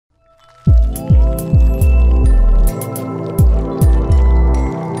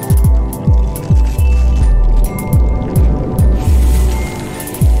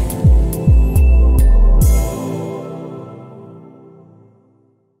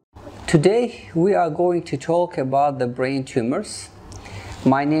Today we are going to talk about the brain tumors.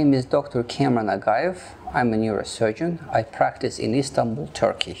 My name is Dr. Kamran Aghayev. I'm a neurosurgeon. I practice in Istanbul,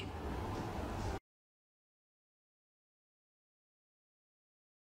 Turkey.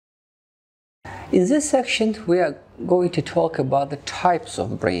 In this section we are going to talk about the types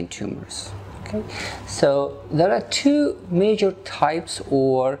of brain tumors. Okay? So there are two major types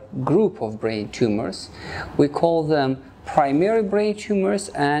or group of brain tumors. We call them primary brain tumors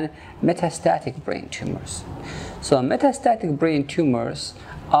and metastatic brain tumors. So metastatic brain tumors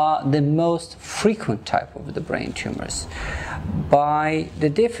are the most frequent type of the brain tumors. By the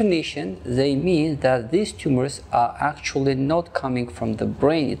definition, they mean that these tumors are actually not coming from the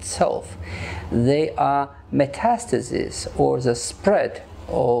brain itself. They are metastases or the spread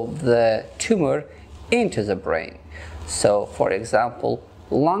of the tumor into the brain. So for example,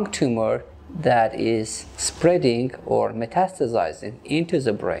 lung tumor that is spreading or metastasizing into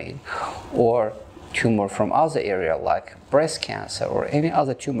the brain, or tumor from other area like breast cancer or any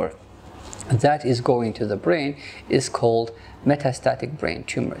other tumor that is going to the brain is called metastatic brain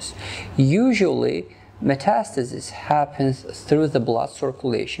tumors. Usually metastasis happens through the blood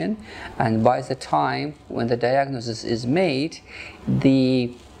circulation, and by the time when the diagnosis is made,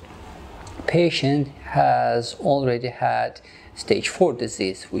 the patient has already had stage 4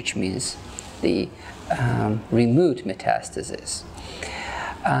 disease, which means the removed metastasis.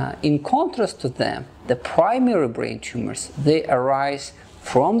 In contrast to them, the primary brain tumors, they arise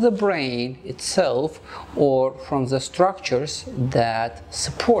from the brain itself or from the structures that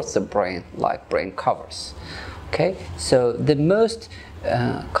support the brain, like brain covers. Okay, so the most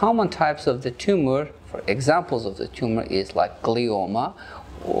common types of the tumor, for examples of the tumor, is like glioma,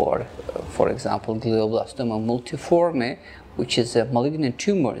 or for example glioblastoma multiforme, which is a malignant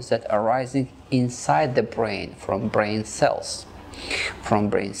tumor that arising inside the brain from brain cells, from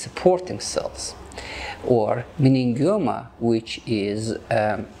brain supporting cells, or meningioma, which is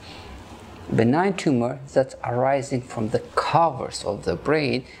a benign tumor that's arising from the covers of the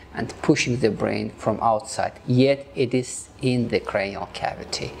brain and pushing the brain from outside, yet it is in the cranial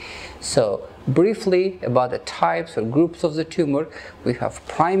cavity. So briefly about the types or groups of the tumor, we have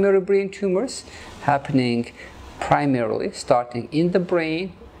primary brain tumors happening primarily starting in the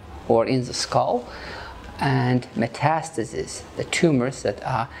brain or in the skull, and metastases, the tumors that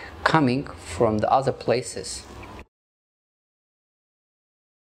are coming from the other places.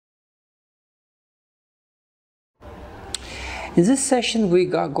 In this session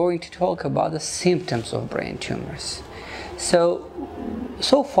we are going to talk about the symptoms of brain tumors. So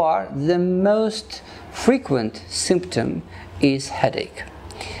far the most frequent symptom is headache.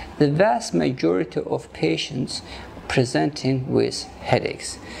 The vast majority of patients presenting with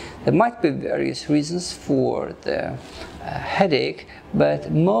headaches. There might be various reasons for the headache,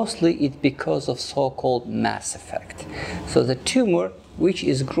 but mostly it's because of so-called mass effect. So the tumor which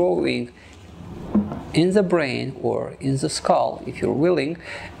is growing in the brain or in the skull, if you're willing,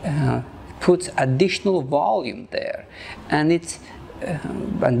 puts additional volume there, and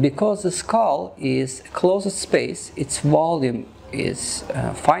and because the skull is a closed space, its volume is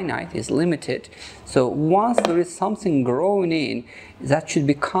finite, is limited. So once there is something growing in, that should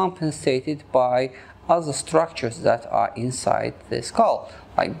be compensated by other structures that are inside the skull,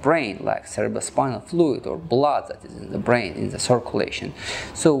 like brain, like cerebrospinal fluid or blood that is in the brain, in the circulation.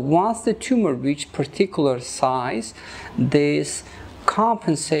 So once the tumor reaches particular size, this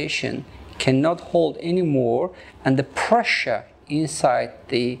compensation cannot hold anymore, and the pressure inside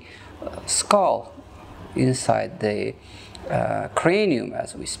the skull, inside the cranium,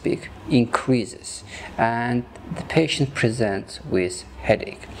 as we speak, increases, and the patient presents with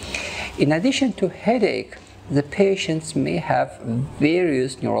headache. In addition to headache, the patients may have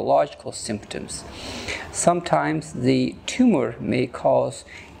various neurological symptoms. Sometimes the tumor may cause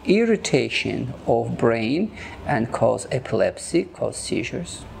irritation of brain and cause epilepsy, cause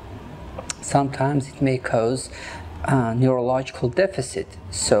seizures. Sometimes it may cause neurological deficit,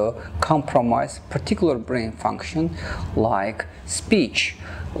 so compromise particular brain function like speech,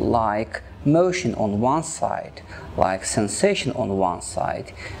 like motion on one side, like sensation on one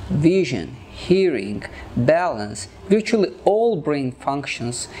side, vision, hearing, balance. Virtually all brain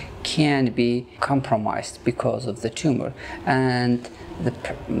functions can be compromised because of the tumor, and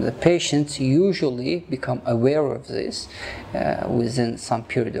the patients usually become aware of this within some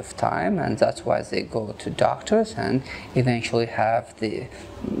period of time, and that's why they go to doctors and eventually have the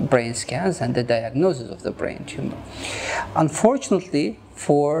brain scans and the diagnosis of the brain tumor. Unfortunately,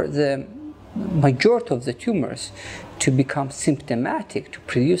 for the majority of the tumors to become symptomatic, to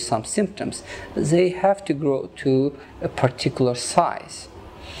produce some symptoms, they have to grow to a particular size.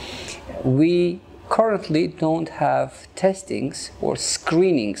 We currently don't have testings or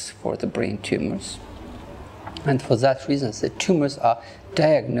screenings for the brain tumors, and for that reason the tumors are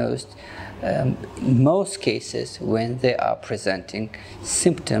diagnosed in most cases when they are presenting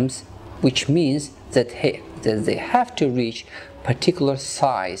symptoms, which means that they have to reach particular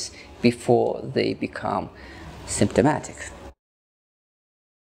size before they become symptomatic.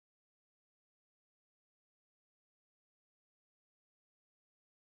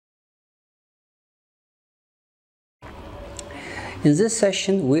 In this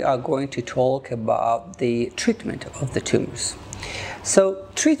session, we are going to talk about the treatment of the tumors. So,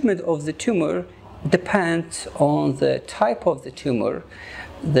 treatment of the tumor depends on the type of the tumor,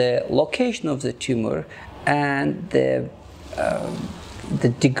 the location of the tumor, and the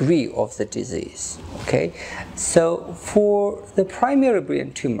degree of the disease. Okay, so for the primary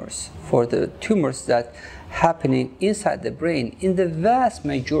brain tumors, for the tumors that happening inside the brain, in the vast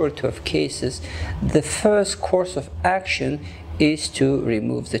majority of cases, the first course of action is to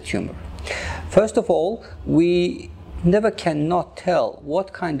remove the tumor. First of all, we cannot tell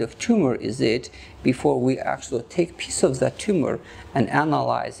what kind of tumor is it before we actually take a piece of that tumor and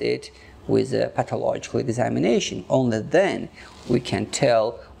analyze it with a pathological examination. Only then we can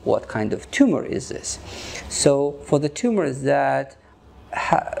tell what kind of tumor is this. So for the tumors that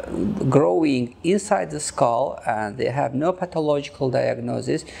growing inside the skull and they have no pathological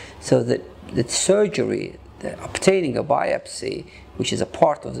diagnosis, so that the surgery, obtaining a biopsy, which is a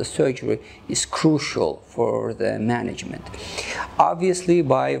part of the surgery, is crucial for the management. Obviously,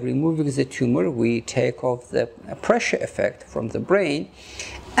 by removing the tumor, we take off the pressure effect from the brain,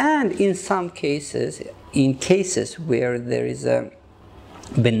 and in some cases, in cases where there is a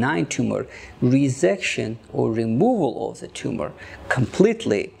benign tumor, resection or removal of the tumor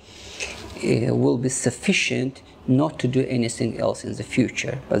completely will be sufficient not to do anything else in the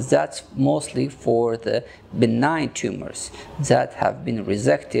future. But that's mostly for the benign tumors that have been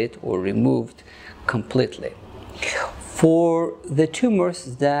resected or removed completely. For the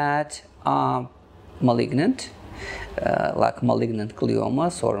tumors that are malignant, like malignant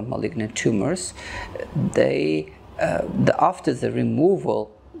gliomas or malignant tumors, after the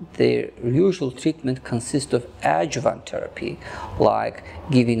removal, the usual treatment consists of adjuvant therapy, like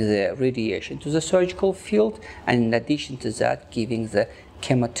giving the radiation to the surgical field, and in addition to that, giving the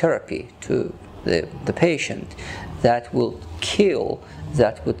chemotherapy to the patient that will kill,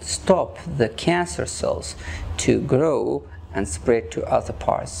 that would stop the cancer cells to grow and spread to other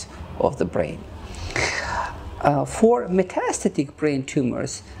parts of the brain. For metastatic brain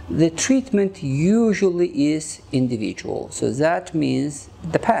tumors, the treatment usually is individual. So that means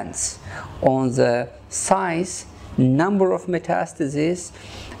depends on the size, number of metastases,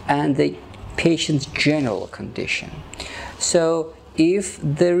 and the patient's general condition. So if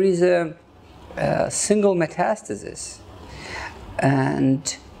there is a single metastasis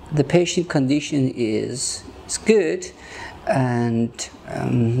and the patient condition is good, and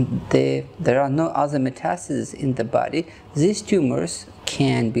there are no other metastases in the body, these tumors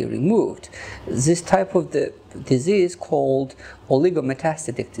can be removed. This type of the disease called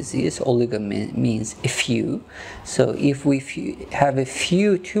oligometastatic disease, oligo means a few. So if we have a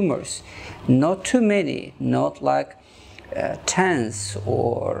few tumors, not too many, not like tens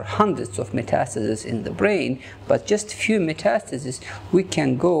or hundreds of metastases in the brain, but just few metastases, we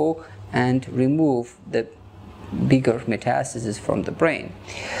can go and remove the bigger metastases from the brain,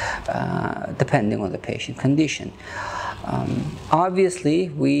 depending on the patient condition. Obviously,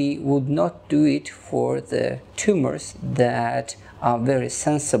 we would not do it for the tumors that are very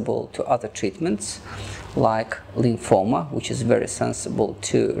sensible to other treatments, like lymphoma, which is very sensible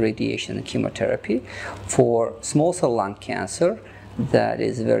to radiation and chemotherapy, for small cell lung cancer, that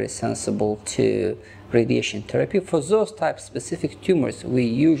is very sensible to radiation therapy. For those type specific tumors, we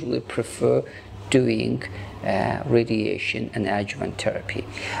usually prefer doing radiation and adjuvant therapy.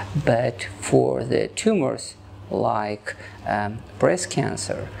 But for the tumors like breast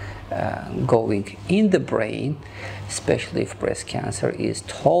cancer going in the brain, especially if breast cancer is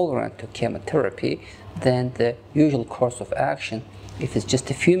tolerant to chemotherapy, then the usual course of action, if it's just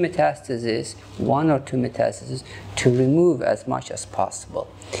a few metastases, 1 or 2 metastases, to remove as much as possible.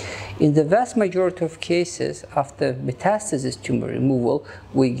 In the vast majority of cases, after metastasis tumor removal,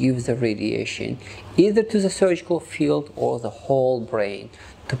 we give the radiation either to the surgical field or the whole brain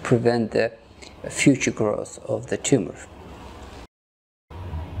to prevent the future growth of the tumor.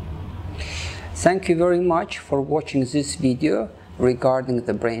 Thank you very much for watching this video regarding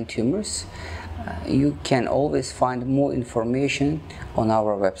the brain tumors. You can always find more information on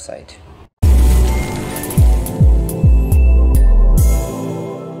our website.